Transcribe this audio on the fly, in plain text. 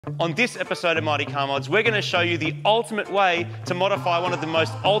On this episode of Mighty Car Mods, we're going to show you the ultimate way to modify one of the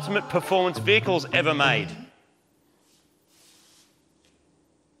most ultimate performance vehicles ever made.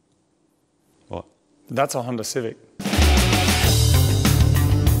 What? That's a Honda Civic.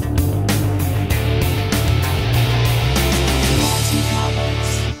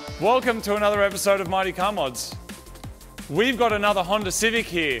 Welcome to another episode of Mighty Car Mods. We've got another Honda Civic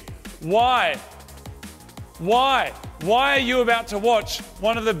here. Why? Why are you about to watch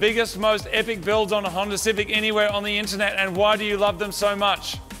one of the biggest, most epic builds on a Honda Civic anywhere on the internet, and why do you love them so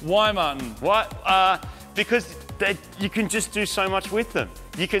much? Why, Martin? What? Because you can just do so much with them.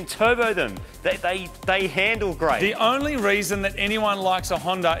 You can turbo them. They handle great. The only reason that anyone likes a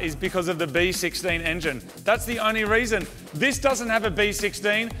Honda is because of the B16 engine. That's the only reason. This doesn't have a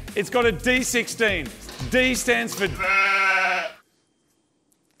B16, it's got a D16. D stands for...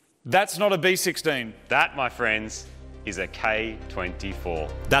 That's not a B16. That, my friends, is a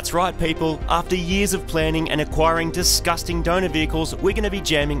K24. That's right, people. After years of planning and acquiring disgusting donor vehicles, we're going to be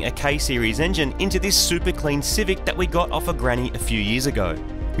jamming a K-Series engine into this super clean Civic that we got off a granny a few years ago.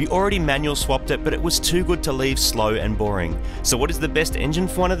 We already manual swapped it, but it was too good to leave slow and boring. So what is the best engine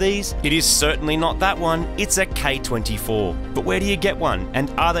for one of these? It is certainly not that one, it's a K24. But where do you get one? And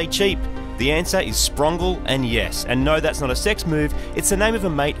are they cheap? The answer is Sprongle, and yes, and no, that's not a sex move, it's the name of a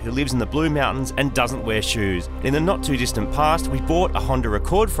mate who lives in the Blue Mountains and doesn't wear shoes. In the not too distant past, we bought a Honda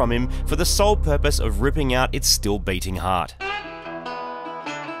Accord from him for the sole purpose of ripping out its still beating heart.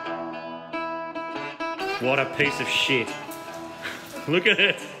 What a piece of shit. Look at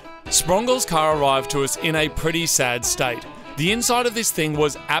it. Sprongle's car arrived to us in a pretty sad state. The inside of this thing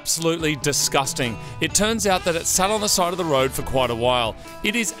was absolutely disgusting. It turns out that it sat on the side of the road for quite a while.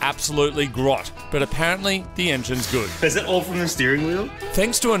 It is absolutely grot, but apparently the engine's good. Is it all from the steering wheel?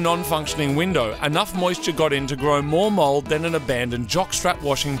 Thanks to a non-functioning window, enough moisture got in to grow more mould than an abandoned jockstrap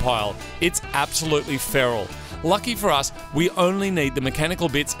washing pile. It's absolutely feral. Lucky for us, we only need the mechanical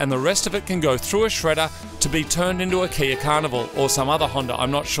bits and the rest of it can go through a shredder to be turned into a Kia Carnival or some other Honda.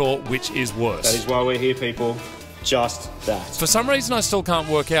 I'm not sure which is worse. That is why we're here, people. Just that. For some reason I still can't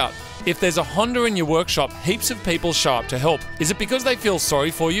work out. If there's a Honda in your workshop, heaps of people show up to help. Is it because they feel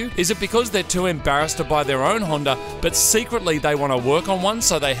sorry for you? Is it because they're too embarrassed to buy their own Honda, but secretly they want to work on one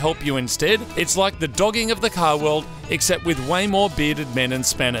so they help you instead? It's like the dogging of the car world, except with way more bearded men and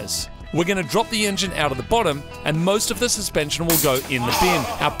spanners. We're going to drop the engine out of the bottom and most of the suspension will go in the bin.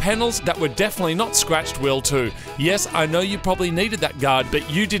 Our panels that were definitely not scratched will too. Yes, I know you probably needed that guard, but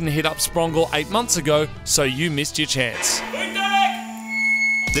you didn't hit up Sprongle 8 months ago, so you missed your chance.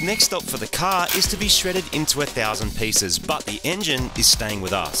 The next stop for the car is to be shredded into 1,000 pieces, but the engine is staying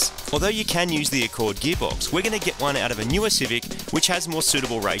with us. Although you can use the Accord gearbox, we're going to get one out of a newer Civic which has more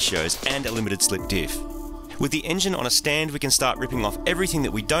suitable ratios and a limited slip diff. With the engine on a stand, we can start ripping off everything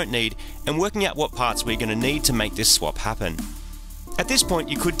that we don't need and working out what parts we're going to need to make this swap happen. At this point,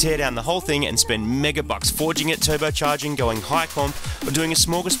 you could tear down the whole thing and spend mega bucks forging it, turbocharging, going high comp, or doing a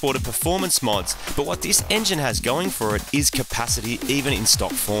smorgasbord of performance mods, but what this engine has going for it is capacity even in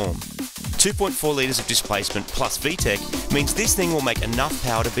stock form. 2.4 litres of displacement plus V-TEC means this thing will make enough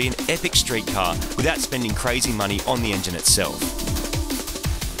power to be an epic street car without spending crazy money on the engine itself.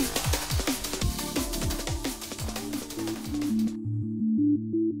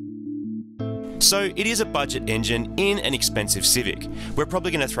 So it is a budget engine in an expensive Civic. We're probably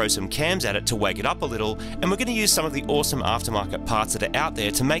going to throw some cams at it to wake it up a little, and we're going to use some of the awesome aftermarket parts that are out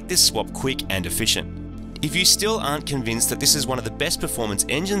there to make this swap quick and efficient. If you still aren't convinced that this is one of the best performance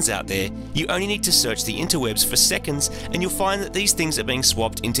engines out there, you only need to search the interwebs for seconds and you'll find that these things are being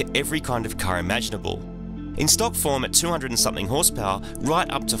swapped into every kind of car imaginable. In stock form at 200 and something horsepower, right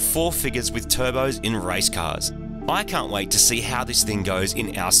up to 4 figures with turbos in race cars. I can't wait to see how this thing goes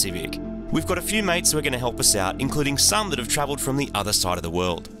in our Civic. We've got a few mates who are going to help us out, including some that have travelled from the other side of the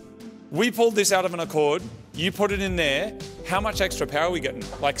world. We pulled this out of an Accord, you put it in there, how much extra power are we getting?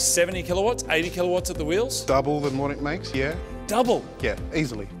 Like 70 kilowatts, 80 kilowatts at the wheels? Double than what it makes, yeah. Double? Yeah,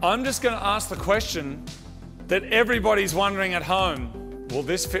 easily. I'm just going to ask the question that everybody's wondering at home. Will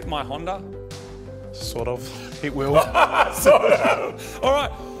this fit my Honda? Sort of. It will. Sort of. All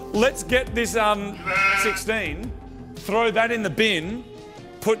right, let's get this 16, throw that in the bin,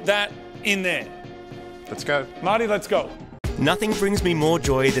 put that in there. Let's go. Marty, let's go. Nothing brings me more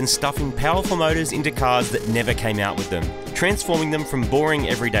joy than stuffing powerful motors into cars that never came out with them, transforming them from boring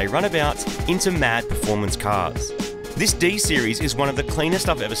everyday runabouts into mad performance cars. This D-Series is one of the cleanest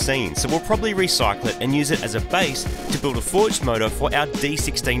I've ever seen, so we'll probably recycle it and use it as a base to build a forged motor for our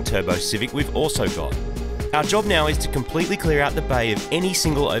D16 Turbo Civic we've also got. Our job now is to completely clear out the bay of any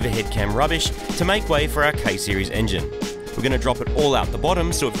single overhead cam rubbish to make way for our K-Series engine. We're going to drop it all out the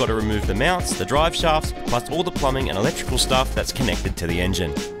bottom, so we've got to remove the mounts, the drive shafts, plus all the plumbing and electrical stuff that's connected to the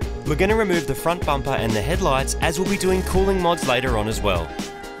engine. We're going to remove the front bumper and the headlights, as we'll be doing cooling mods later on as well.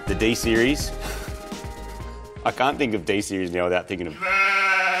 The D-Series. I can't think of D-Series now without thinking of...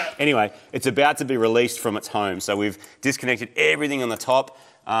 Anyway, it's about to be released from its home, so we've disconnected everything on the top.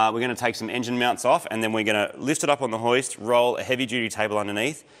 We're going to take some engine mounts off, and then we're going to lift it up on the hoist, roll a heavy-duty table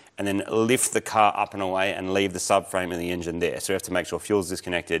underneath, and then lift the car up and away and leave the subframe and the engine there. So we have to make sure fuel's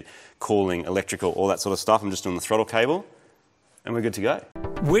disconnected, cooling, electrical, all that sort of stuff. I'm just doing the throttle cable, and we're good to go.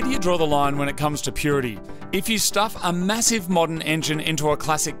 Where do you draw the line when it comes to purity? If you stuff a massive modern engine into a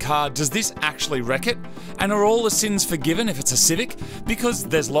classic car, does this actually wreck it? And are all the sins forgiven if it's a Civic? Because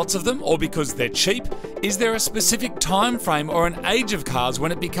there's lots of them, or because they're cheap? Is there a specific time frame or an age of cars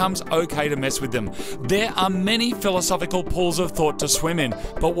when it becomes okay to mess with them? There are many philosophical pools of thought to swim in,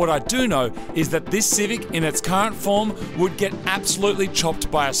 but what I do know is that this Civic in its current form would get absolutely chopped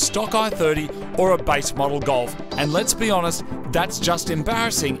by a stock i30 or a base model Golf. And let's be honest, that's just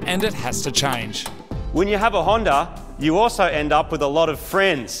embarrassing and it has to change. When you have a Honda, you also end up with a lot of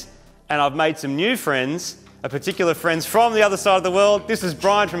friends. And I've made some new friends, a particular friends from the other side of the world. This is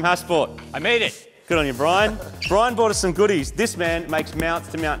Brian from Hasport. I made it. Good on you, Brian. Brian bought us some goodies. This man makes mounts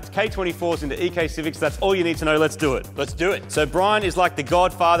to mount K24s into EK Civics. That's all you need to know. Let's do it. Let's do it. So Brian is like the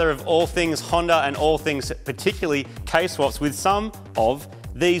godfather of all things Honda and all things particularly K-swaps with some of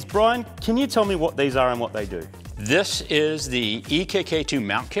these. Brian, can you tell me what these are and what they do? This is the EKK2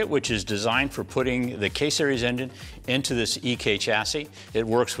 mount kit, which is designed for putting the K-Series engine into this EK chassis. It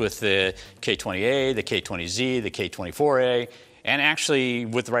works with the K20A, the K20Z, the K24A, and actually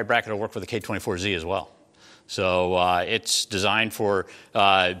with the right bracket it'll work with the K24Z as well. So it's designed for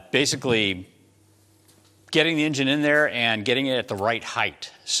basically getting the engine in there and getting it at the right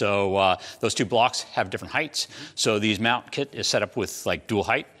height. So those two blocks have different heights. So these mount kit is set up with like dual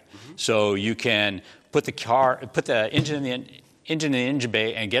height. So you can put the engine in the engine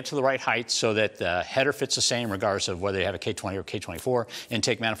bay and get to the right height so that the header fits the same regardless of whether you have a K20 or K24.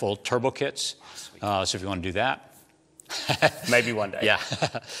 Intake manifold turbo kits. So if you want to do that. Maybe one day. Yeah.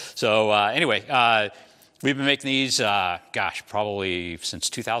 So anyway, we've been making these, gosh, probably since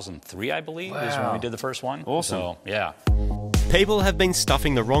 2003, I believe, is when we did the first one. Awesome. So, yeah. People have been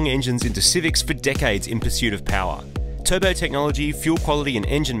stuffing the wrong engines into Civics for decades in pursuit of power. Turbo technology, fuel quality and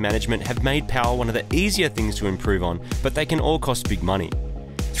engine management have made power one of the easier things to improve on, but they can all cost big money.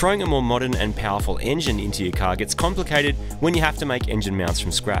 Throwing a more modern and powerful engine into your car gets complicated when you have to make engine mounts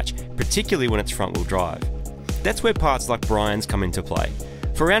from scratch, particularly when it's front-wheel drive. That's where parts like Brian's come into play.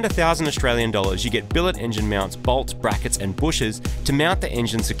 For around $1,000 Australian, you get billet engine mounts, bolts, brackets and bushers to mount the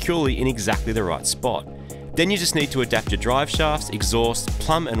engine securely in exactly the right spot. Then you just need to adapt your drive shafts, exhaust,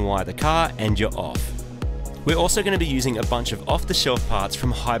 plumb and wire the car, and you're off. We're also going to be using a bunch of off-the-shelf parts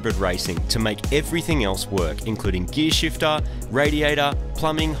from Hybrid Racing to make everything else work, including gear shifter, radiator,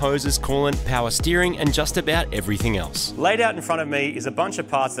 plumbing, hoses, coolant, power steering, and just about everything else. Laid out in front of me is a bunch of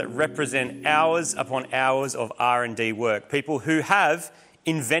parts that represent hours upon hours of R&D work. People who have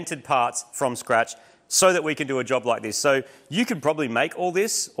invented parts from scratch so that we can do a job like this. So you could probably make all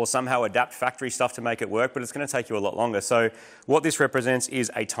this or somehow adapt factory stuff to make it work, but it's going to take you a lot longer. So what this represents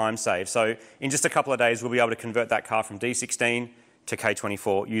is a time save. So in just a couple of days, we'll be able to convert that car from D16 to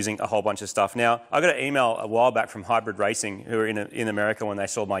K24 using a whole bunch of stuff. Now, I got an email a while back from Hybrid Racing, who are in America, when they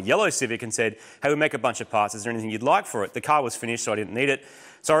saw my yellow Civic and said, hey, we make a bunch of parts. Is there anything you'd like for it? The car was finished, so I didn't need it.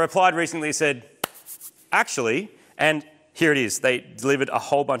 So I replied recently, said, actually, and here it is. They delivered a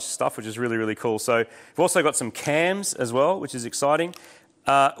whole bunch of stuff, which is really, really cool. So we've also got some cams as well, which is exciting.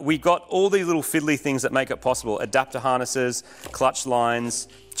 We got all these little fiddly things that make it possible. Adapter harnesses, clutch lines,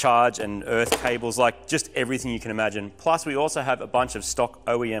 charge and earth cables, like just everything you can imagine. Plus, we also have a bunch of stock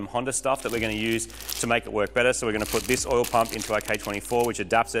OEM Honda stuff that we're going to use to make it work better. So we're going to put this oil pump into our K24, which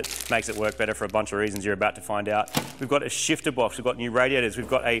adapts it, makes it work better for a bunch of reasons you're about to find out. We've got a shifter box, we've got new radiators, we've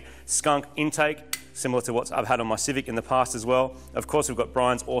got a skunk intake, similar to what I've had on my Civic in the past as well. Of course, we've got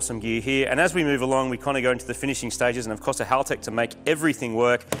Brian's awesome gear here. And as we move along, we kind of go into the finishing stages, and of course a Haltech to make everything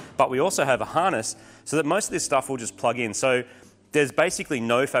work. But we also have a harness so that most of this stuff will just plug in. So there's basically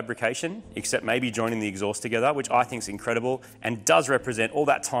no fabrication except maybe joining the exhaust together, which I think is incredible and does represent all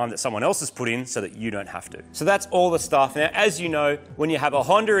that time that someone else has put in so that you don't have to. So that's all the stuff. Now, as you know, when you have a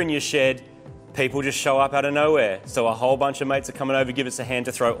Honda in your shed, people just show up out of nowhere. So a whole bunch of mates are coming over, give us a hand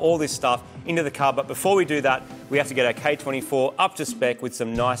to throw all this stuff into the car. But before we do that, we have to get our K24 up to spec with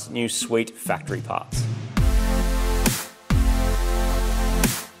some nice new sweet factory parts.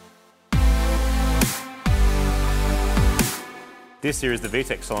 This here is the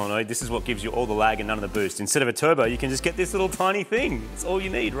V-TEC solenoid. This is what gives you all the lag and none of the boost. Instead of a turbo, you can just get this little tiny thing. It's all you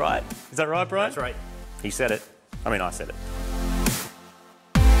need, right? Is that right, Brian? That's right. He said it. I mean, I said it.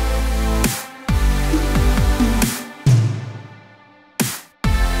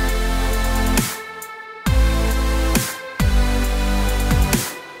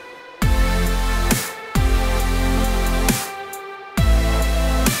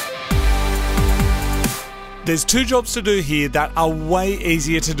 There's two jobs to do here that are way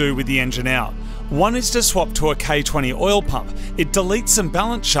easier to do with the engine out. One is to swap to a K20 oil pump. It deletes some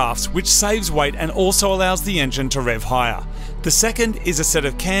balance shafts, which saves weight and also allows the engine to rev higher. The second is a set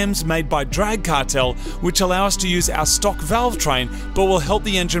of cams made by Drag Cartel, which allow us to use our stock valve train, but will help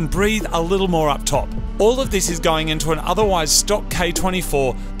the engine breathe a little more up top. All of this is going into an otherwise stock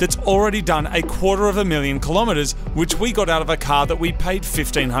K24 that's already done 250,000 kilometers, which we got out of a car that we paid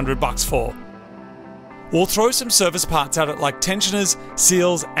 $1,500 for. We'll throw some service parts at it like tensioners,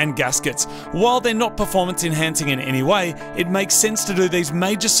 seals and gaskets. While they're not performance enhancing in any way, it makes sense to do these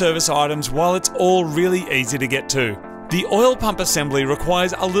major service items while it's all really easy to get to. The oil pump assembly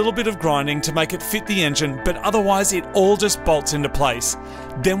requires a little bit of grinding to make it fit the engine, but otherwise it all just bolts into place.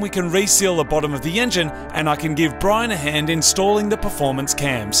 Then we can reseal the bottom of the engine and I can give Brian a hand installing the performance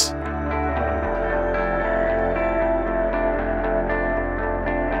cams.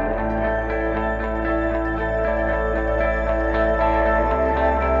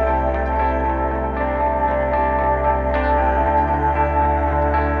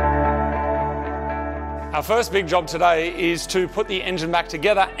 Our first big job today is to put the engine back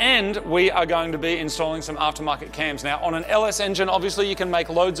together, and we are going to be installing some aftermarket cams. Now, on an LS engine, obviously you can make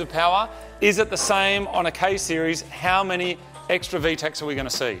loads of power. Is it the same on a K series? How many extra V-TECs are we going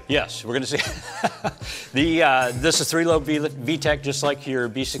to see? Yes, we're going to see. This is 3-lobe V-TEC, just like your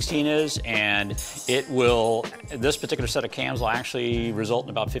B16 is, and this particular set of cams will actually result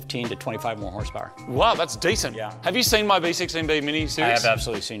in about 15 to 25 more horsepower. Wow, that's decent. Yeah. Have you seen my B16B mini series? I have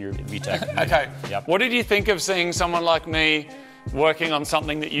absolutely seen your V-TEC. Okay. Yep. What did you think of seeing someone like me working on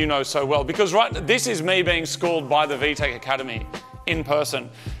something that you know so well? Because this is me being schooled by the V-TEC Academy in person.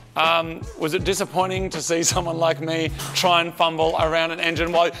 Was it disappointing to see someone like me try and fumble around an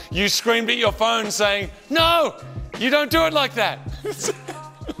engine while you screamed at your phone saying, "No, you don't do it like that"?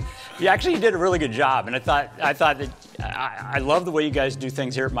 Yeah, actually, you did a really good job, and I thought that I love the way you guys do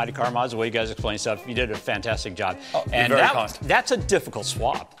things here at Mighty Car Mods, the way you guys explain stuff. You did a fantastic job. Oh, and very kind. That's a difficult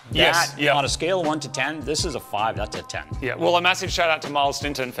swap. Yes. Yeah. On a scale of 1 to 10, this is a 5. That's a 10. Yeah. Well, a massive shout out to Miles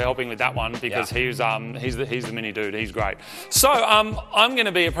Stinton for helping with that one, because he's the mini dude. He's great. So I'm going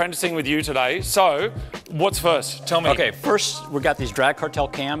to be apprenticing with you today. So what's first? Tell me. Okay. First, we got these Drag Cartel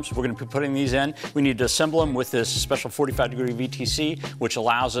cams. We're going to be putting these in. We need to assemble them with this special 45-degree VTC, which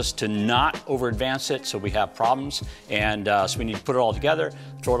allows us to not over advance it, so we have problems. And so we need to put it all together,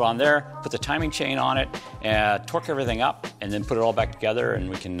 throw it on there, put the timing chain on it, torque everything up, and then put it all back together, and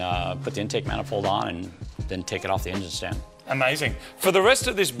we can put the intake manifold on and then take it off the engine stand. Amazing. For the rest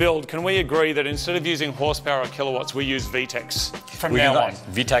of this build, can we agree that instead of using horsepower or kilowatts, we use V-TECs from now on?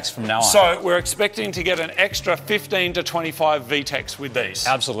 V-TECs from now on. So we're expecting to get an extra 15 to 25 V-TECs with these.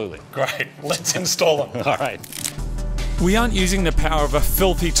 Absolutely. Great. Let's install them. All right. We aren't using the power of a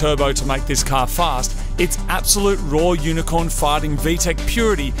filthy turbo to make this car fast. It's absolute raw unicorn farting V-TEC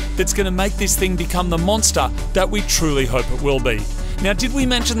purity that's going to make this thing become the monster that we truly hope it will be. Now, did we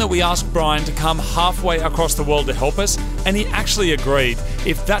mention that we asked Brian to come halfway across the world to help us? And he actually agreed.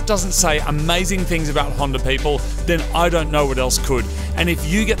 If that doesn't say amazing things about Honda people, then I don't know what else could. And if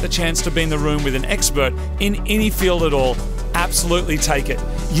you get the chance to be in the room with an expert in any field at all, absolutely take it.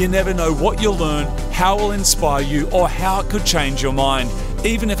 You never know what you'll learn, how it will inspire you, or how it could change your mind.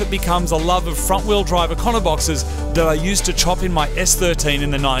 Even if it becomes a love of front-wheel drive Econoboxes that I used to chop in my S13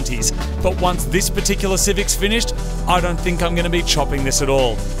 in the 90s. But once this particular Civic's finished, I don't think I'm going to be chopping this at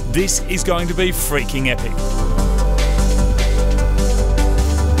all. This is going to be freaking epic.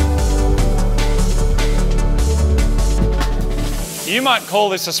 You might call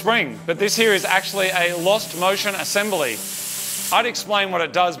this a spring, but this here is actually a lost motion assembly. I'd explain what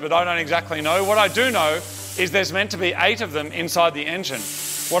it does, but I don't exactly know. What I do know is there's meant to be 8 of them inside the engine.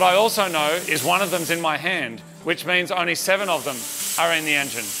 What I also know is one of them's in my hand, which means only 7 of them are in the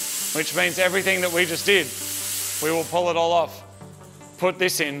engine, which means everything that we just did, we will pull it all off, put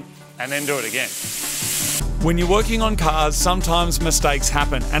this in, and then do it again. When you're working on cars, sometimes mistakes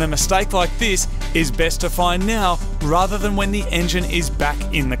happen, and a mistake like this is best to find now rather than when the engine is back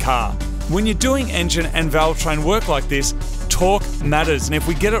in the car. When you're doing engine and valve train work like this, torque matters, and if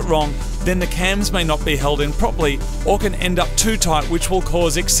we get it wrong, then the cams may not be held in properly or can end up too tight, which will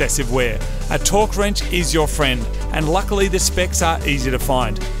cause excessive wear. A torque wrench is your friend, and luckily the specs are easy to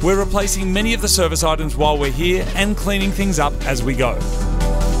find. We're replacing many of the service items while we're here and cleaning things up as we go.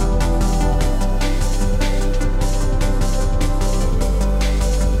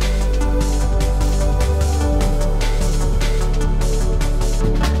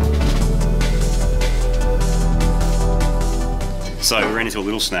 So we ran into a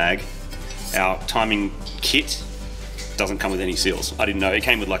little snag. Our timing kit doesn't come with any seals. I didn't know, it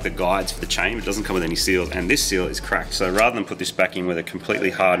came with like the guides for the chain, but it doesn't come with any seals, and this seal is cracked. So rather than put this back in with a completely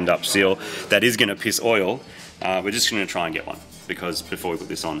hardened up seal that is gonna piss oil, we're just gonna try and get one, because before we put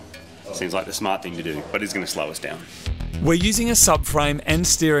this on, it seems like the smart thing to do, but it's gonna slow us down. We're using a subframe and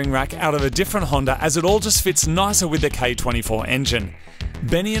steering rack out of a different Honda, as it all just fits nicer with the K24 engine.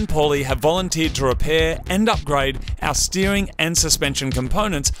 Benny and Paulie have volunteered to repair and upgrade our steering and suspension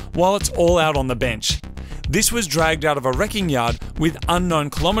components while it's all out on the bench. This was dragged out of a wrecking yard with unknown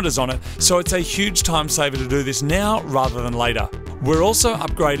kilometres on it, so it's a huge time saver to do this now rather than later. We're also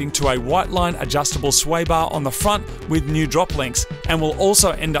upgrading to a white line adjustable sway bar on the front with new drop links, and we'll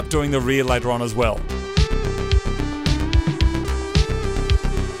also end up doing the rear later on as well.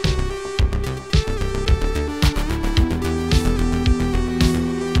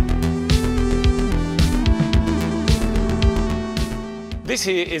 This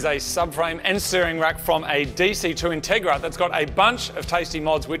here is a subframe and steering rack from a DC to Integra that's got a bunch of tasty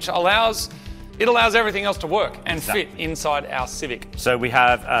mods, which allows everything else to work and fit inside our Civic. So we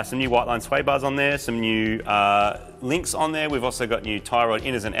have some new white line sway bars on there, some new links on there. We've also got new tie rod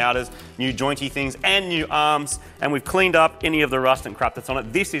inners and outers, new jointy things and new arms, and we've cleaned up any of the rust and crap that's on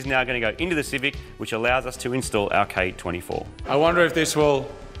it. This is now going to go into the Civic, which allows us to install our K24. I wonder if this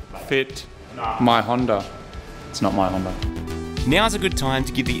will fit my Honda. It's not my Honda. Now's a good time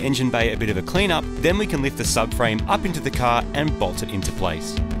to give the engine bay a bit of a clean up, then we can lift the subframe up into the car and bolt it into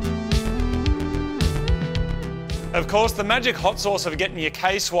place. Of course, the magic hot sauce of getting your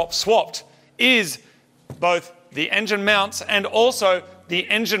K-swap swapped is both the engine mounts and also the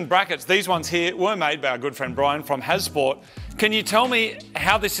engine brackets. These ones here were made by our good friend Brian from Hassport. Can you tell me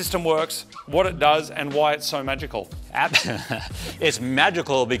how this system works, what it does, and why it's so magical? It's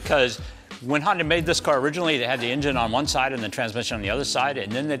magical because when Honda made this car originally, they had the engine on one side and the transmission on the other side,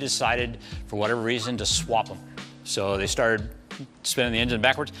 and then they decided, for whatever reason, to swap them. So they started spinning the engine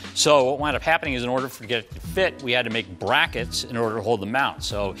backwards. So what wound up happening is, in order to get it to fit, we had to make brackets in order to hold the mount.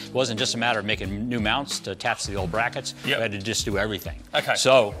 So it wasn't just a matter of making new mounts to attach to the old brackets. Yep. We had to just do everything. Okay.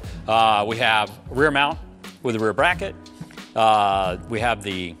 So we have a rear mount with a rear bracket. We have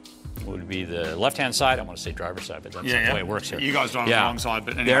the would be the left-hand side. I want to say driver's side, but that's the way it works here. You guys drive on the wrong side,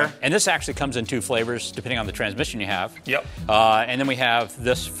 but anyway. There. And this actually comes in two flavors, depending on the transmission you have. Yep. And then we have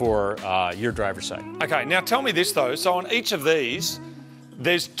this for your driver's side. Okay, now tell me this though. So on each of these,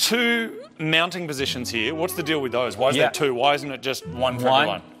 there's two mounting positions here. What's the deal with those? Why is there two? Why isn't it just one for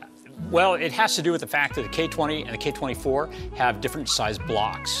everyone? Well, it has to do with the fact that the K20 and the K24 have different size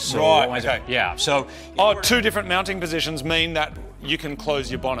blocks. So right, okay. Yeah, so... Oh, two different mounting positions mean that you can close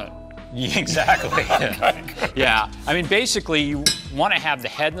your bonnet. Yeah, exactly. Yeah, I mean, basically, you want to have the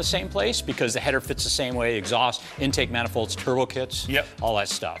head in the same place because the header fits the same way, exhaust, intake manifolds, turbo kits, all that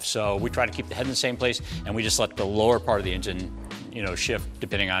stuff. So we try to keep the head in the same place, and we just let the lower part of the engine, shift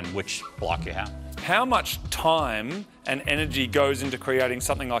depending on which block you have. How much time and energy goes into creating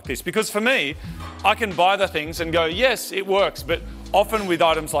something like this? Because for me, I can buy the things and go, yes, it works, but often with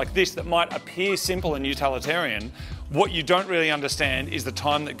items like this that might appear simple and utilitarian, what you don't really understand is the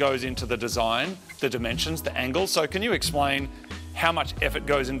time that goes into the design, the dimensions, the angles. So can you explain how much effort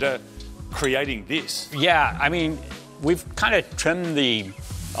goes into creating this? Yeah, I mean, we've kind of trimmed the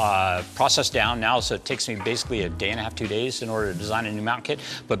process down now, so it takes me basically a day and a half, 2 days in order to design a new mount kit.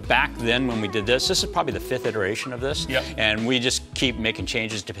 But back then when we did this is probably the 5th iteration of this. Yep. And we just keep making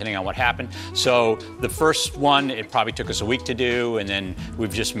changes depending on what happened. So the first one, it probably took us a week to do, and then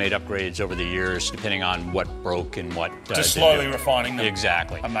we've just made upgrades over the years depending on what broke and what just slowly refining them.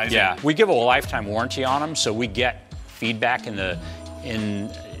 Exactly. Amazing. Yeah, we give a lifetime warranty on them, so we get feedback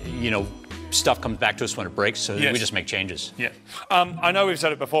stuff comes back to us when it breaks, so we just make changes. Yeah. I know we've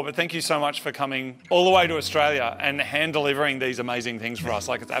said it before, but thank you so much for coming all the way to Australia and hand delivering these amazing things for us.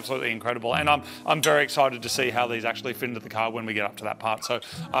 Like, it's absolutely incredible. And I'm very excited to see how these actually fit into the car when we get up to that part. So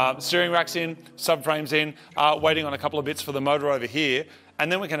steering rack's in, subframe's in, waiting on a couple of bits for the motor over here.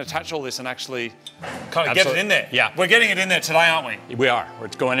 And then we can attach all this and actually kind of get it in there. Yeah. We're getting it in there today, aren't we? We are.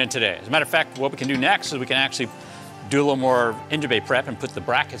 It's going in today. As a matter of fact, what we can do next is we can actually do a little more engine bay prep and put the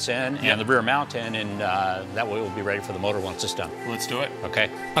brackets in and the rear mount in, and that way we'll be ready for the motor once it's done. Let's do it.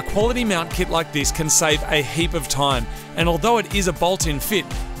 Okay. A quality mount kit like this can save a heap of time, and although it is a bolt-in fit,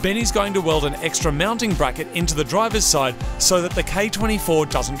 Benny's going to weld an extra mounting bracket into the driver's side so that the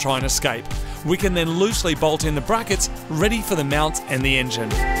K24 doesn't try and escape. We can then loosely bolt in the brackets, ready for the mount and the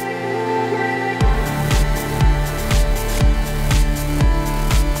engine.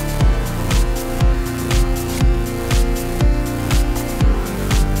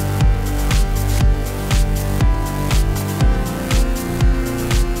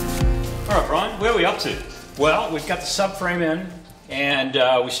 All right, Brian, where are we up to? Well, we've got the subframe in,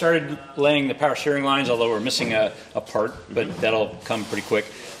 and we started laying the power steering lines, although we're missing a part, but that'll come pretty quick.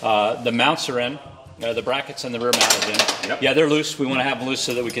 The mounts are in. The brackets and the rear mount is in. Yep. Yeah, they're loose. We want to have them loose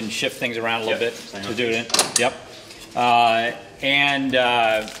so that we can shift things around a little bit to do it in. Yep.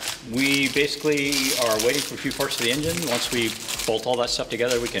 We basically are waiting for a few parts of the engine. Once we bolt all that stuff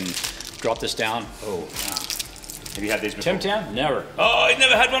together, we can drop this down. Oh, wow. Have you had these before? Tim Tam? Never. Oh, I've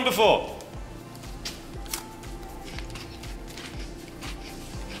never had one before.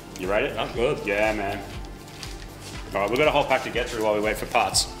 You rate it? Oh, good. Yeah, man. All right, we've got a whole pack to get through while we wait for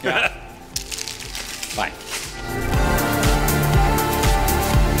parts. Yeah. Bye.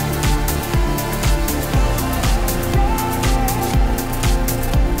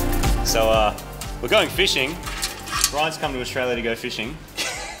 So we're going fishing. Brian's come to Australia to go fishing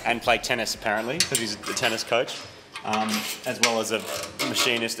and play tennis apparently, because he's a tennis coach, as well as a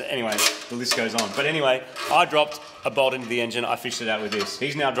machinist. Anyway, the list goes on. But anyway, I dropped a bolt into the engine. I fished it out with this.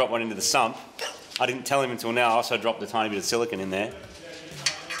 He's now dropped one into the sump. I didn't tell him until now. I also dropped a tiny bit of silicone in there.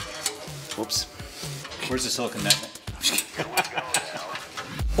 Whoops. Where's the silicone magnet?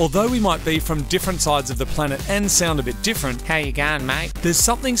 Although we might be from different sides of the planet and sound a bit different, How you going, mate? there's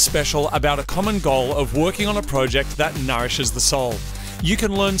something special about a common goal of working on a project that nourishes the soul. You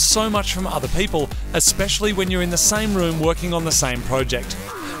can learn so much from other people, especially when you're in the same room working on the same project.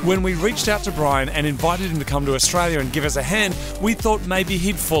 When we reached out to Brian and invited him to come to Australia and give us a hand, we thought maybe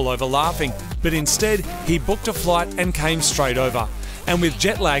he'd fall over laughing, but instead he booked a flight and came straight over. And with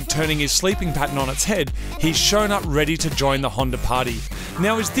jet lag turning his sleeping pattern on its head, he's shown up ready to join the Honda party.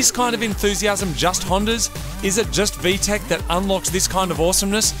 Now, is this kind of enthusiasm just Hondas? Is it just V-TEC that unlocks this kind of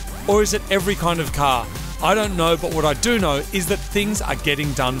awesomeness? Or is it every kind of car? I don't know, but what I do know is that things are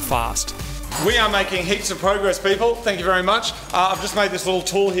getting done fast. We are making heaps of progress, people. Thank you very much. I've just made this little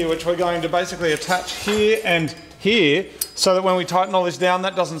tool here, which we're going to basically attach here and here, so that when we tighten all this down,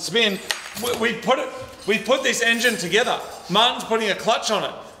 that doesn't spin. We put this engine together. Martin's putting a clutch on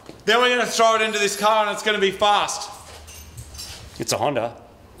it. Then we're going to throw it into this car, and it's going to be fast. It's a Honda.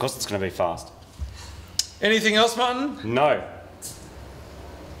 Of course it's going to be fast. Anything else, Martin? No.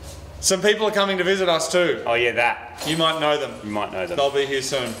 Some people are coming to visit us too. Oh yeah, that. You might know them. You might know them. They'll be here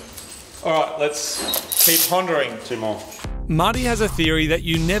soon. All right, let's keep pondering. Two more. Marty has a theory that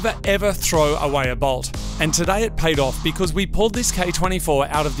you never ever throw away a bolt. And today it paid off because we pulled this K24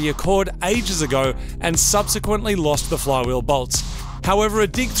 out of the Accord ages ago and subsequently lost the flywheel bolts. However, a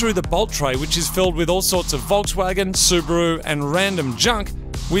dig through the bolt tray, which is filled with all sorts of Volkswagen, Subaru and random junk,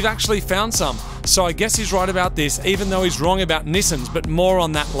 we've actually found some. So I guess he's right about this, even though he's wrong about Nissans, but more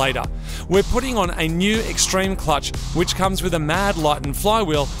on that later. We're putting on a new Extreme clutch, which comes with a mad lightened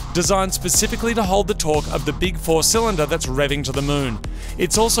flywheel designed specifically to hold the torque of the big 4-cylinder that's revving to the moon.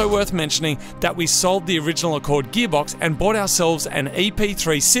 It's also worth mentioning that we sold the original Accord gearbox and bought ourselves an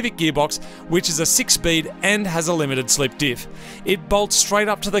EP3 Civic gearbox, which is a 6-speed and has a limited slip diff. It bolts straight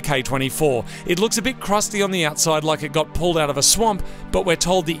up to the K24. It looks a bit crusty on the outside, like it got pulled out of a swamp, but we're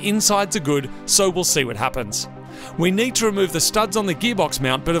told the insides are good, so we'll see what happens. We need to remove the studs on the gearbox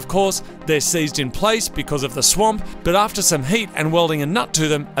mount, but of course they're seized in place because of the swamp, but after some heat and welding a nut to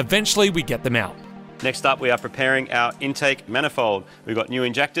them, eventually we get them out. Next up, we are preparing our intake manifold. We've got new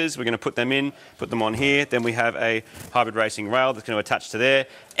injectors. We're going to put them in, put them on here. Then we have a hybrid racing rail that's going to attach to there.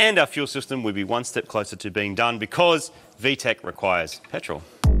 And our fuel system will be one step closer to being done because V-TEC requires petrol.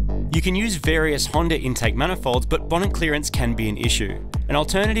 You can use various Honda intake manifolds, but bonnet clearance can be an issue. An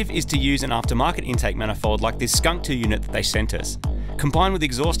alternative is to use an aftermarket intake manifold like this Skunk 2 unit that they sent us. Combined with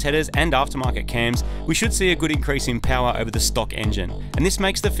exhaust headers and aftermarket cams, we should see a good increase in power over the stock engine, and this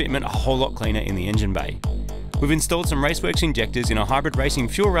makes the fitment a whole lot cleaner in the engine bay. We've installed some Raceworks injectors in a hybrid racing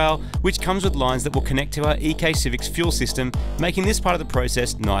fuel rail, which comes with lines that will connect to our EK Civic's fuel system, making this part of the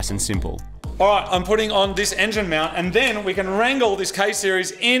process nice and simple. All right, I'm putting on this engine mount, and then we can wrangle this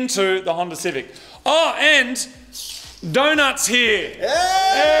K-Series into the Honda Civic. Oh, and donuts here.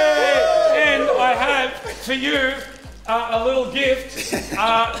 Hey! And I have for you a little gift.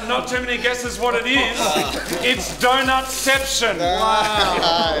 Not too many guesses what it is. It's Donutception. Wow.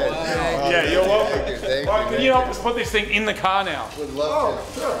 Yeah, you're welcome. Thank you. Right, can you help us put this thing in the car now? Would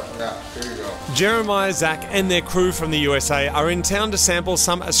love to. Sure. Yeah, here you go. Jeremiah, Zach and their crew from the USA are in town to sample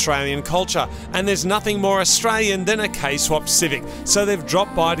some Australian culture, and there's nothing more Australian than a K-swapped Civic, so they've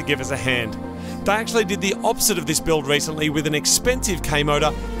dropped by to give us a hand. They actually did the opposite of this build recently with an expensive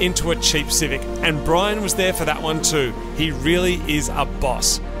K-motor into a cheap Civic, and Brian was there for that one too. He really is a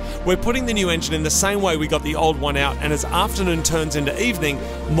boss. We're putting the new engine in the same way we got the old one out, and as afternoon turns into evening,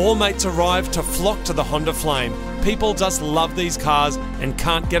 more mates arrive to flock to the Honda Flame. People just love these cars and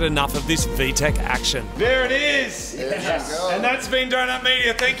can't get enough of this V-TEC action. There it is! There you go. And that's been Donut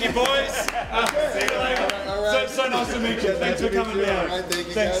Media. Thank you, boys. See you later. All right. So nice to meet you. Thanks for coming down. All right, thank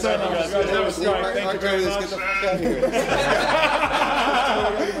you Thanks guys. so much. That was great. Thank you very much. Get the fuck out of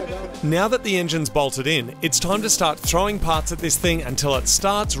here. Now that the engine's bolted in, it's time to start throwing parts at this thing until it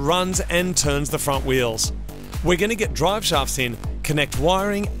starts, runs and turns the front wheels. We're going to get drive shafts in, connect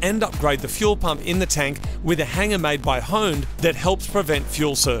wiring and upgrade the fuel pump in the tank with a hanger made by Honda that helps prevent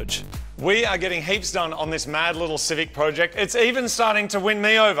fuel surge. We are getting heaps done on this mad little Civic project. It's even starting to win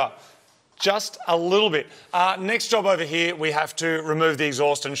me over. Just a little bit. Next job over here, we have to remove the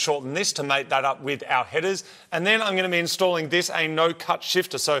exhaust and shorten this to mate that up with our headers. And then I'm going to be installing this, a no-cut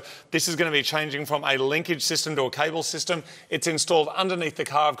shifter. So this is going to be changing from a linkage system to a cable system. It's installed underneath the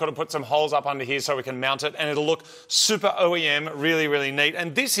car. I've got to put some holes up under here so we can mount it, and it'll look super OEM, really, really neat.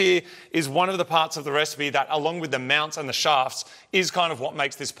 And this here is one of the parts of the recipe that, along with the mounts and the shafts, is kind of what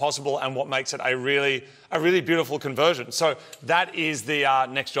makes this possible and what makes it a really beautiful conversion. So that is the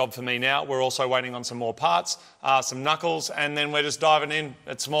next job for me now. We're also waiting on some more parts, some knuckles, and then we're just diving in.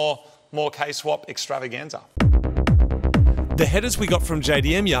 It's more K-swap extravaganza. The headers we got from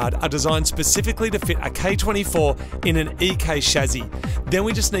JDM Yard are designed specifically to fit a K24 in an EK chassis. Then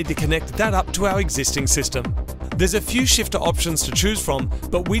we just need to connect that up to our existing system. There's a few shifter options to choose from,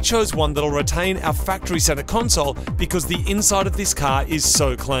 but we chose one that'll retain our factory center console because the inside of this car is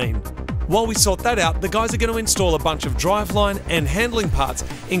so clean. While we sort that out, the guys are going to install a bunch of driveline and handling parts,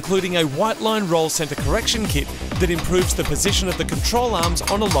 including a white line roll center correction kit that improves the position of the control arms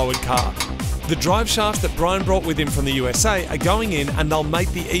on a lowered car. The drive shafts that Brian brought with him from the USA are going in, and they'll mate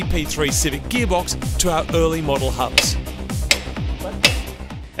the EP3 Civic gearbox to our early model hubs.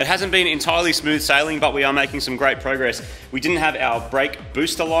 It hasn't been entirely smooth sailing, but we are making some great progress. We didn't have our brake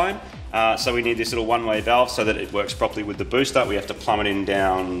booster line, so we need this little one-way valve so that it works properly with the booster. We have to plumb it in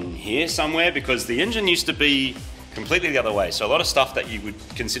down here somewhere because the engine used to be completely the other way. So a lot of stuff that you would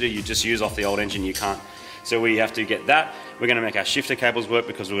consider you just use off the old engine, you can't. So we have to get that. We're going to make our shifter cables work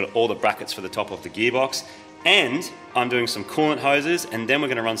because we've got all the brackets for the top of the gearbox. And I'm doing some coolant hoses, and then we're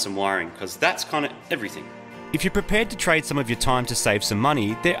going to run some wiring because that's kind of everything. If you're prepared to trade some of your time to save some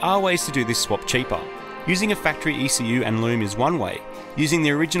money, there are ways to do this swap cheaper. Using a factory ECU and loom is one way. Using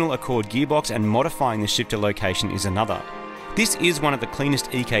the original Accord gearbox and modifying the shifter location is another. This is one of the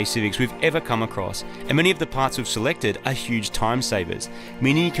cleanest EK Civics we've ever come across, and many of the parts we've selected are huge time savers,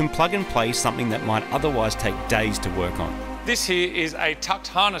 meaning you can plug and play something that might otherwise take days to work on. This here is a tucked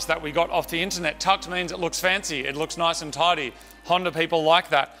harness that we got off the internet. Tucked means it looks fancy, it looks nice and tidy. Honda people like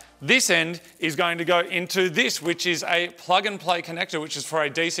that. This end is going to go into this, which is a plug and play connector, which is for a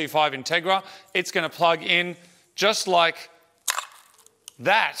DC5 Integra. It's going to plug in just like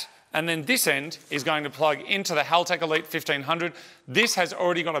that. And then this end is going to plug into the Haltech Elite 1500. This has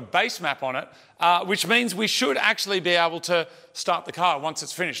already got a base map on it, which means we should actually be able to start the car once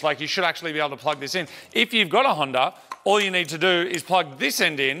it's finished. Like, you should actually be able to plug this in. If you've got a Honda, all you need to do is plug this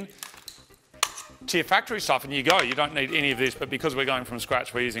end in to your factory stuff and you go. You don't need any of this, but because we're going from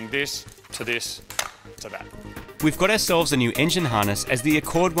scratch, we're using this to that. We've got ourselves a new engine harness as the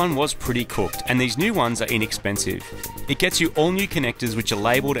Accord one was pretty cooked, and these new ones are inexpensive. It gets you all new connectors which are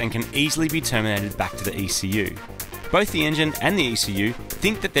labelled and can easily be terminated back to the ECU. Both the engine and the ECU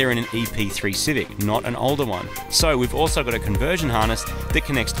think that they're in an EP3 Civic, not an older one. So we've also got a conversion harness that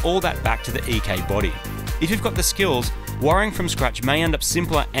connects all that back to the EK body. If you've got the skills, wiring from scratch may end up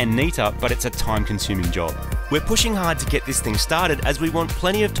simpler and neater, but it's a time-consuming job. We're pushing hard to get this thing started as we want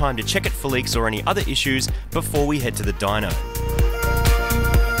plenty of time to check it for leaks or any other issues before we head to the dyno.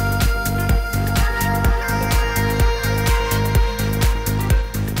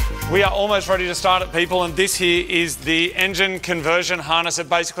 We are almost ready to start it, people, and this here is the engine conversion harness. It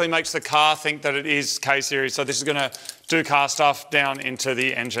basically makes the car think that it is K-Series, so this is going to do car stuff down into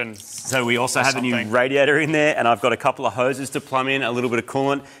the engine. So we also have a new radiator in there, and I've got a couple of hoses to plumb in, a little bit of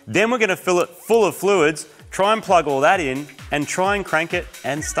coolant. Then we're going to fill it full of fluids, try and plug all that in, and try and crank it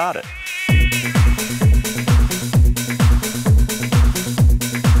and start it.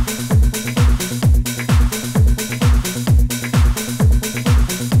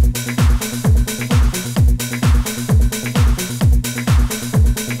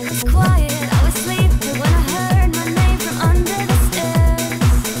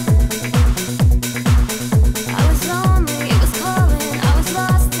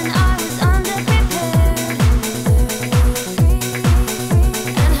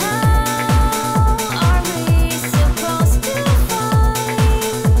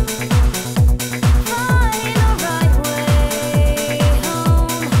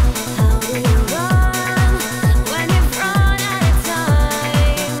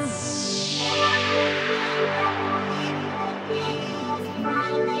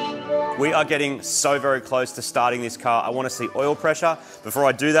 We are getting so very close to starting this car. I want to see oil pressure. Before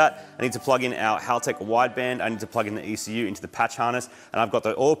I do that, I need to plug in our VI-TEC wideband. I need to plug in the ECU into the patch harness, and I've got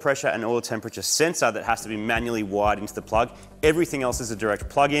the oil pressure and oil temperature sensor that has to be manually wired into the plug. Everything else is a direct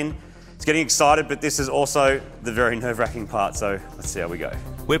plug-in. It's getting excited, but this is also the very nerve-wracking part, so let's see how we go.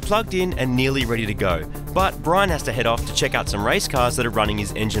 We're plugged in and nearly ready to go, but Brian has to head off to check out some race cars that are running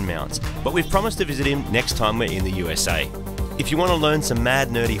his engine mounts, but we've promised to visit him next time we're in the USA. If you want to learn some mad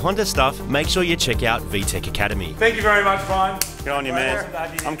nerdy Honda stuff, make sure you check out V-TEC Academy. Thank you very much, Brian. Good on you, man.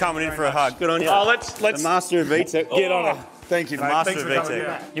 I'm coming in for a hug. Good on you. Oh, let's the master of V-TEC. get on it. Thank you, The mate. master Thanks of for coming.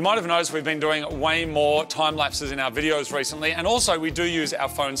 V-TEC. You might have noticed we've been doing way more time lapses in our videos recently, and also we do use our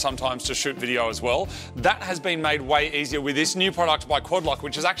phone sometimes to shoot video as well. That has been made way easier with this new product by Quadlock,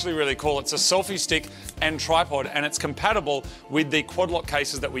 which is actually really cool. It's a selfie stick and tripod, and it's compatible with the Quadlock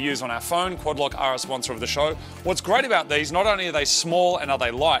cases that we use on our phone. Quadlock are a sponsor of the show. What's great about these, not only are they small and are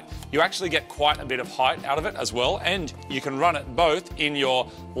they light, you actually get quite a bit of height out of it as well, and you can run it both in your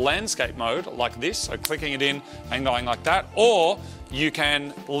landscape mode like this, so clicking it in and going like that, or you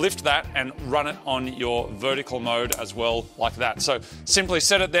can lift that and run it on your vertical mode as well, like that. So simply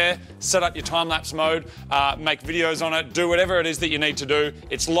set it there, set up your time-lapse mode, make videos on it, do whatever it is that you need to do.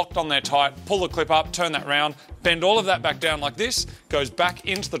 It's locked on there tight. Pull the clip up, turn that round, bend all of that back down like this, goes back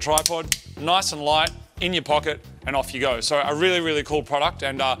into the tripod, nice and light, in your pocket, and off you go. So a really, really cool product,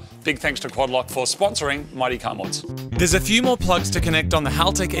 and big thanks to Quadlock for sponsoring Mighty Car Mods. There's a few more plugs to connect on the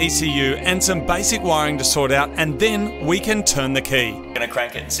VI-TEC ECU and some basic wiring to sort out, and then we can turn the key. I'm gonna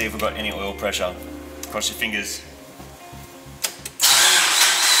crank it and see if we've got any oil pressure. Cross your fingers.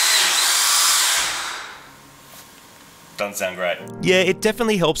 Doesn't sound great. Yeah, it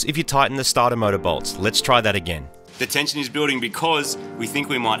definitely helps if you tighten the starter motor bolts. Let's try that again. The tension is building because we think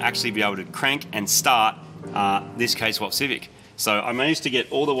we might actually be able to crank and start this K-Swap Civic. So I managed to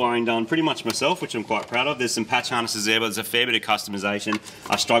get all the wiring done pretty much myself, which I'm quite proud of. There's some patch harnesses there, but there's a fair bit of customization.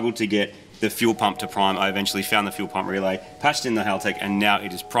 I struggled to get the fuel pump to prime. I eventually found the fuel pump relay, patched in the VI-TEC, and now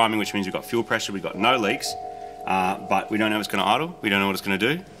it is priming, which means we've got fuel pressure, we've got no leaks, but we don't know if it's going to idle, we don't know what it's going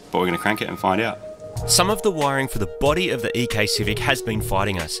to do, but we're going to crank it and find out. Some of the wiring for the body of the EK Civic has been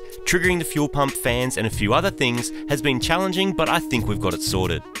fighting us. Triggering the fuel pump, fans and a few other things has been challenging, but I think we've got it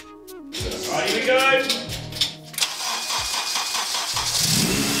sorted. Alright, here we go!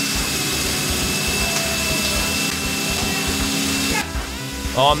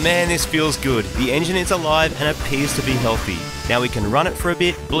 Oh man, this feels good. The engine is alive and appears to be healthy. Now we can run it for a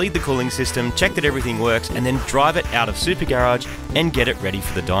bit, bleed the cooling system, check that everything works, and then drive it out of Super Garage and get it ready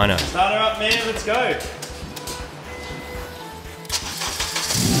for the dyno. Start her up, man, let's go!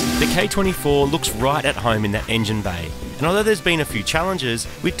 The K24 looks right at home in that engine bay, and although there's been a few challenges,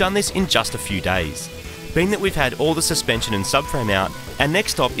 we've done this in just a few days. Being that we've had all the suspension and subframe out, our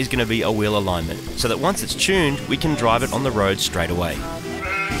next stop is going to be a wheel alignment, so that once it's tuned, we can drive it on the road straight away.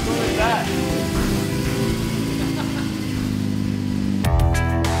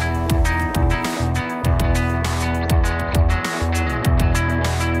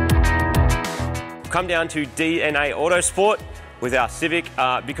 Come down to DNA Autosport with our Civic.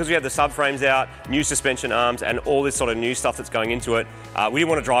 Because we have the subframes out, new suspension arms, and all this sort of new stuff that's going into it, we didn't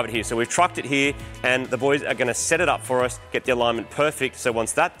want to drive it here. So we've trucked it here, and the boys are going to set it up for us, get the alignment perfect, so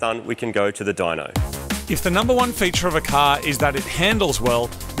once that's done, we can go to the dyno. If the number one feature of a car is that it handles well,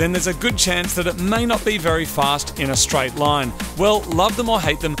 then there's a good chance that it may not be very fast in a straight line. Well, love them or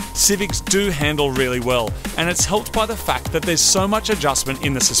hate them, Civics do handle really well, and it's helped by the fact that there's so much adjustment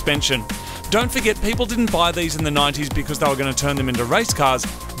in the suspension. Don't forget, people didn't buy these in the 90s because they were going to turn them into race cars.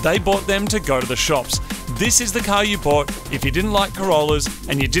 They bought them to go to the shops. This is the car you bought if you didn't like Corollas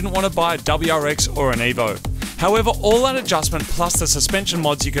and you didn't want to buy a WRX or an Evo. However, all that adjustment plus the suspension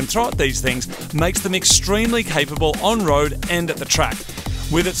mods you can throw at these things makes them extremely capable on road and at the track.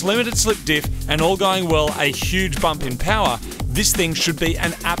 With its limited slip diff and all going well, a huge bump in power, this thing should be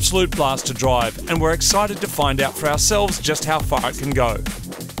an absolute blast to drive, and we're excited to find out for ourselves just how far it can go.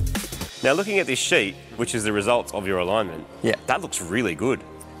 Now looking at this sheet, which is the results of your alignment, yeah, that looks really good.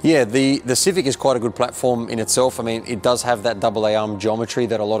 Yeah, the Civic is quite a good platform in itself. I mean, it does have that AA arm geometry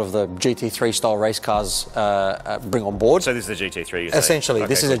that a lot of the GT3 style race cars bring on board. So this is a GT3, you say? Essentially, okay,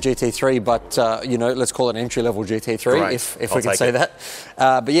 this is a GT3, but you know, let's call it an entry-level GT3, right, if we can say that.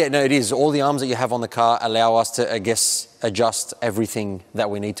 But yeah, no, it is. All the arms that you have on the car allow us to, I guess, adjust everything that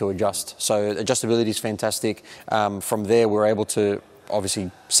we need to adjust. So adjustability is fantastic. From there, we're able to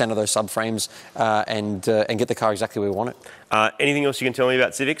obviously center those subframes and get the car exactly where we want it. Anything else you can tell me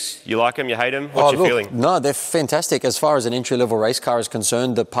about Civics? You like them? You hate them? What's your feeling? No, they're fantastic. As far as an entry-level race car is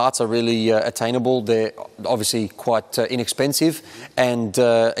concerned, the parts are really attainable. They're obviously quite inexpensive. And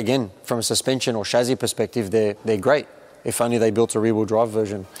again, from a suspension or chassis perspective, they're great. If only they built a rear-wheel drive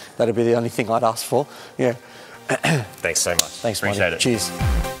version. That'd be the only thing I'd ask for. Yeah. Thanks so much. Thanks, Appreciate Marty. it. Cheers.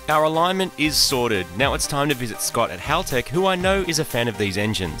 Our alignment is sorted. Now it's time to visit Scott at V-TEC, who I know is a fan of these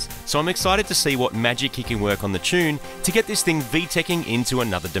engines. So I'm excited to see what magic he can work on the tune to get this thing V-TECing into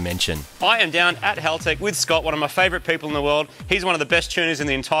another dimension. I am down at V-TEC with Scott, one of my favourite people in the world. He's one of the best tuners in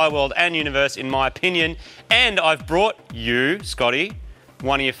the entire world and universe, in my opinion. And I've brought you, Scotty,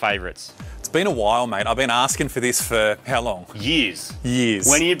 one of your favourites. It's been a while, mate. I've been asking for this for how long? Years. Years.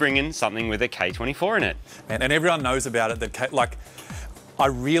 When are you bringing something with a K24 in it? Man, and everyone knows about it. That I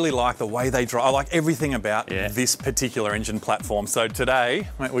really like the way they drive. I like everything about this particular engine platform. So today,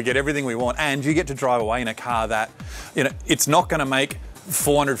 mate, we get everything we want, and you get to drive away in a car that, you know, it's not going to make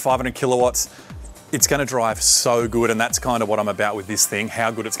 400, 500 kilowatts. It's going to drive so good, and that's kind of what I'm about with this thing,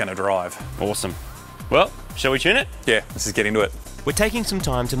 how good it's going to drive. Awesome. Well, shall we tune it? Yeah, let's just get into it. We're taking some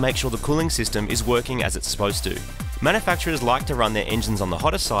time to make sure the cooling system is working as it's supposed to. Manufacturers like to run their engines on the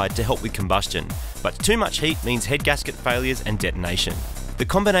hotter side to help with combustion, but too much heat means head gasket failures and detonation. The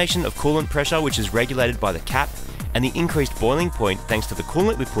combination of coolant pressure, which is regulated by the cap, and the increased boiling point thanks to the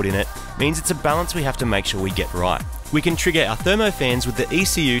coolant we put in it, means it's a balance we have to make sure we get right. We can trigger our thermofans with the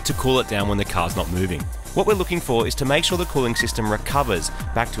ECU to cool it down when the car's not moving. What we're looking for is to make sure the cooling system recovers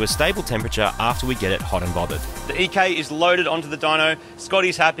back to a stable temperature after we get it hot and bothered. The EK is loaded onto the dyno.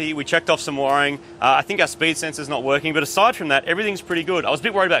 Scotty's happy. We checked off some wiring. I think our speed sensor's not working, but aside from that, everything's pretty good. I was a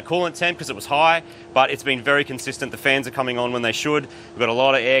bit worried about coolant temp because it was high, but it's been very consistent. The fans are coming on when they should. We've got a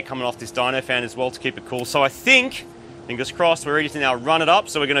lot of air coming off this dyno fan as well to keep it cool. So I think, fingers crossed, we're ready to now run it up.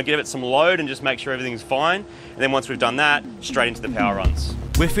 So we're going to give it some load and just make sure everything's fine. And then once we've done that, straight into the power runs.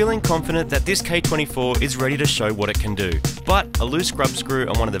 We're feeling confident that this K24 is ready to show what it can do, but a loose grub screw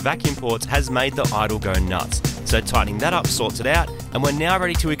on one of the vacuum ports has made the idle go nuts. So tightening that up sorts it out, and we're now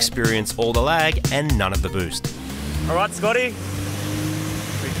ready to experience all the lag and none of the boost. All right, Scotty,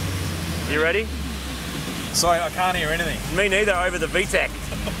 you ready? Sorry, I can't hear anything. Me neither, over the V-TEC.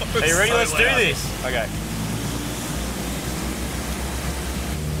 Are you ready? Let's do this. Okay.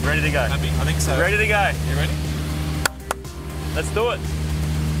 Ready to go. Happy? I think so. Ready to go. You ready? Let's do it.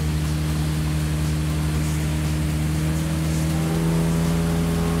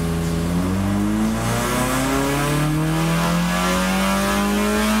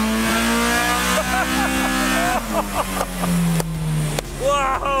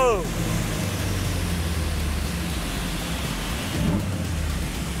 Whoa!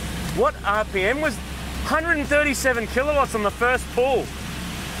 What RPM was 137 kilowatts on the first pull?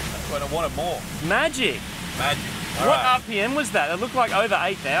 But I wanted more. Magic. Magic. What RPM was that? It looked like over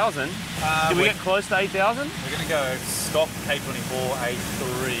 8,000. Did we get close to 8,000? We're going to go stock K24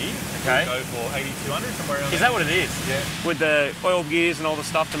 A3. Okay. We'll go for 8,200, somewhere around there. Is that what it is? Yeah. With the oil gears and all the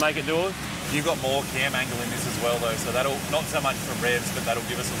stuff to make it do it? You've got more cam angle in this as well though, so that'll, not so much for revs, but that'll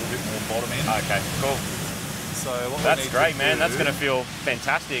give us a little bit more bottom end. Okay, cool. So what That's great, man. That's going to feel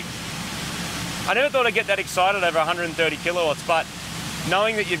fantastic. I never thought I'd get that excited over 130 kilowatts, but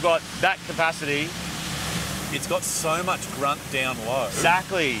knowing that you've got that capacity. It's got so much grunt down low.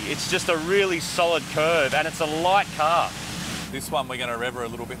 Exactly. It's just a really solid curve, and it's a light car. This one we're going to rev her a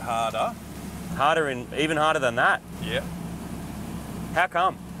little bit harder. Even harder than that? Yeah. How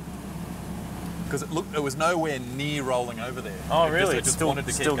come? Because it was nowhere near rolling over there. Oh, really? It just wanted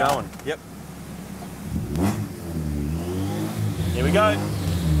to keep going. Yep. Here we go.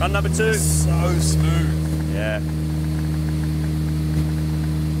 Run number 2. So smooth. Yeah.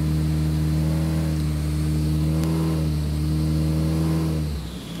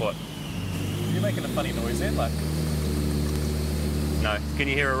 What? You're making a funny noise there, like. No. Can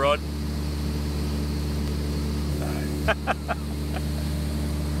you hear a rod? No.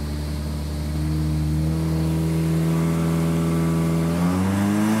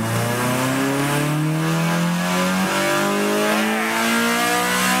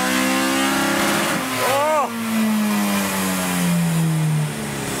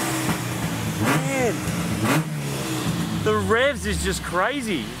 The revs is just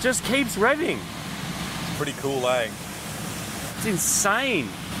crazy. It just keeps revving. Pretty cool, eh? It's insane.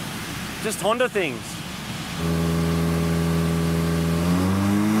 Just Honda things.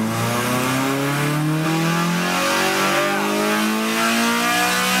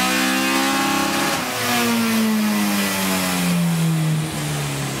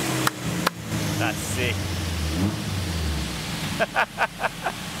 That's sick.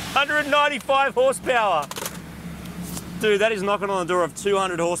 195 horsepower. Dude, that is knocking on the door of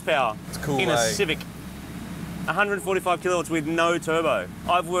 200 horsepower. It's cool, in a Civic. 145 kilowatts with no turbo.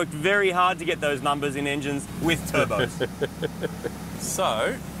 I've worked very hard to get those numbers in engines with turbos.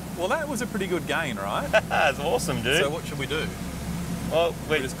 So, well, that was a pretty good gain, right? That's awesome, dude. So what should we do? Well,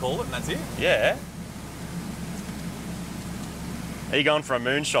 we just call it and that's it? Yeah. Are you going for a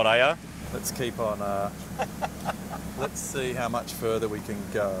moonshot, are you? Let's keep on, let's see how much further we can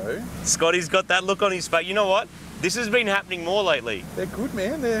go. Scotty's got that look on his face. You know what? This has been happening more lately. They're good,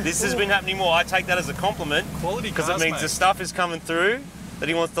 man. This has been happening more. I take that as a compliment. Quality cars, because it means the stuff is coming through that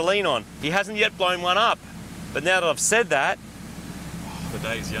he wants to lean on. He hasn't yet blown one up. But now that I've said that... The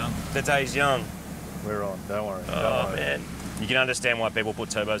day's young. The day's young. We're on, don't worry. Oh, man. You can understand why people put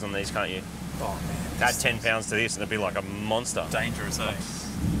turbos on these, can't you? Oh, man. Add 10 pounds to this and it'd be like a monster. Dangerous, eh?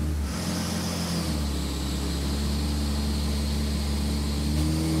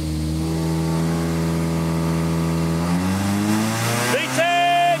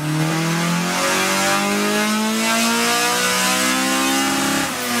 V-TEC!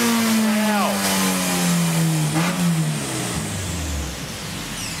 Wow.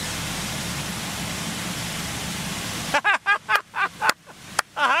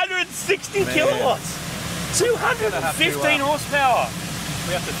 160 kilowatts. 215 horsepower.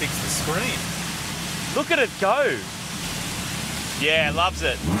 We have to fix the screen. Look at it go. Yeah, loves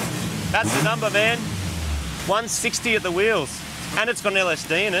it. That's the number, man. 160 at the wheels. And it's got an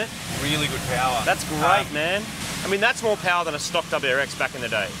LSD in it. Really good power. That's great, man. I mean, that's more power than a stock WRX back in the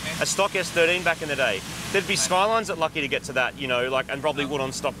day. A stock S13 back in the day. There'd be Skylines that lucky to get to that, you know, like, and probably would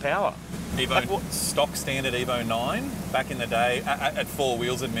on stock power. Evo, stock standard Evo 9 back in the day, at four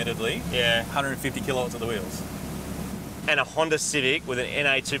wheels admittedly. Yeah. 150 kilowatts at the wheels. And a Honda Civic with an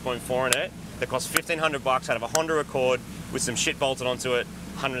NA 2.4 in it that costs $1,500 out of a Honda Accord with some shit bolted onto it,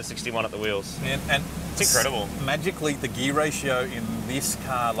 161 at the wheels. And it's incredible. Magically, the gear ratio in this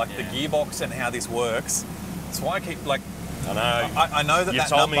car, like the gearbox and how this works, that's why I keep, like... I know. I know that You've that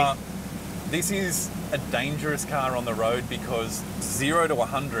told number... me. This is a dangerous car on the road because 0 to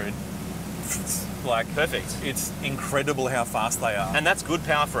 100, it's like... Perfect. It's incredible how fast they are. And that's good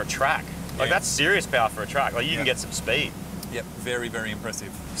power for a track. Like, that's serious power for a track. Like, you can get some speed. Yep, very, very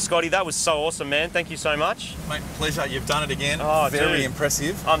impressive. Scotty, that was so awesome, man. Thank you so much. Mate, pleasure. You've done it again. Oh, very dude.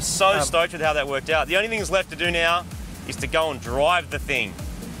 impressive. I'm so stoked with how that worked out. The only thing that's left to do now is to go and drive the thing.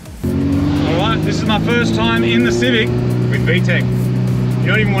 All right, this is my first time in the Civic with V-TEC. You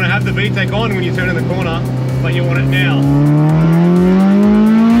don't even want to have the V-TEC on when you turn in the corner, but you want it now.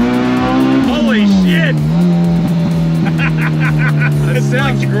 Holy shit! It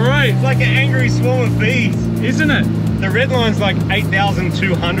sounds great. It's like an angry swarm of bees. Isn't it? The red line's like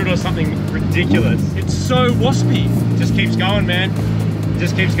 8,200 or something ridiculous. It's so waspy. Just keeps going, man. It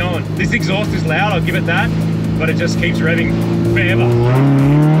just keeps going. This exhaust is loud, I'll give it that, but it just keeps revving forever.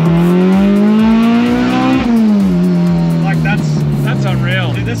 Like that's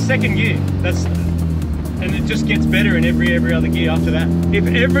unreal. Dude, that's second gear. And it just gets better in every other gear after that. If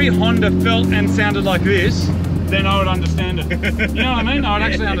every Honda felt and sounded like this, then I would understand it. You know what I mean? I would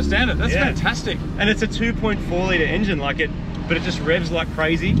actually understand it. That's fantastic. And it's a 2.4 litre engine, but it just revs like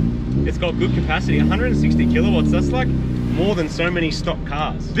crazy. It's got good capacity, 160 kilowatts. That's like more than so many stock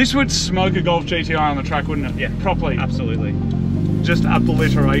cars. This would smoke a Golf GTI on the track, wouldn't it? Yeah, properly. Absolutely. Just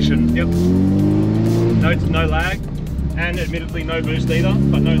obliteration. Yep. No lag, and admittedly no boost either,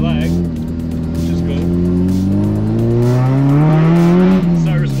 but no lag, which is cool.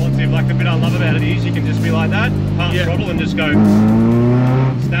 So responsive. Like, the bit I love about it is you can just be like that, pump throttle and just go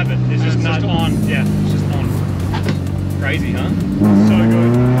stab it. It's just not on. Yeah, it's just on. Crazy, huh? So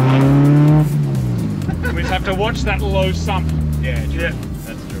good. We just have to watch that low sump. Yeah, true. Yeah.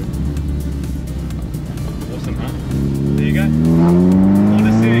 That's true. Awesome, huh? There you go.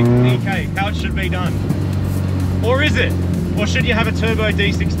 Honda Civic EK, how it should be done. Or is it? Or should you have a turbo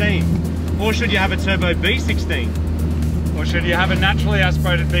D16? Or should you have a turbo B16? Or should you have a naturally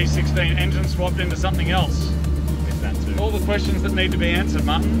aspirated V16 engine swapped into something else? With that too. All the questions that need to be answered,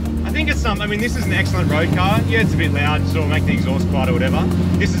 Martin. I think it's I mean, this is an excellent road car. Yeah, it's a bit loud, sort of make the exhaust quiet or whatever.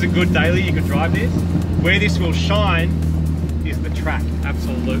 This is a good daily, you could drive this. Where this will shine is the track.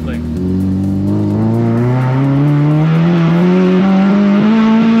 Absolutely.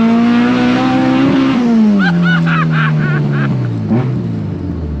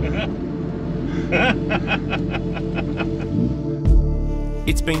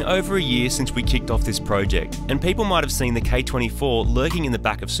 It's been over a year since we kicked off this project, and people might have seen the K24 lurking in the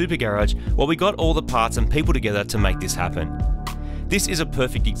back of Super Garage while we got all the parts and people together to make this happen. This is a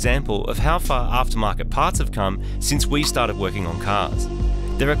perfect example of how far aftermarket parts have come since we started working on cars.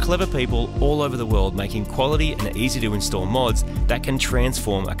 There are clever people all over the world making quality and easy to install mods that can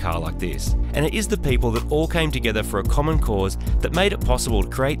transform a car like this. And it is the people that all came together for a common cause that made it possible to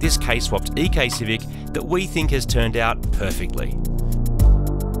create this K-swapped EK Civic that we think has turned out perfectly.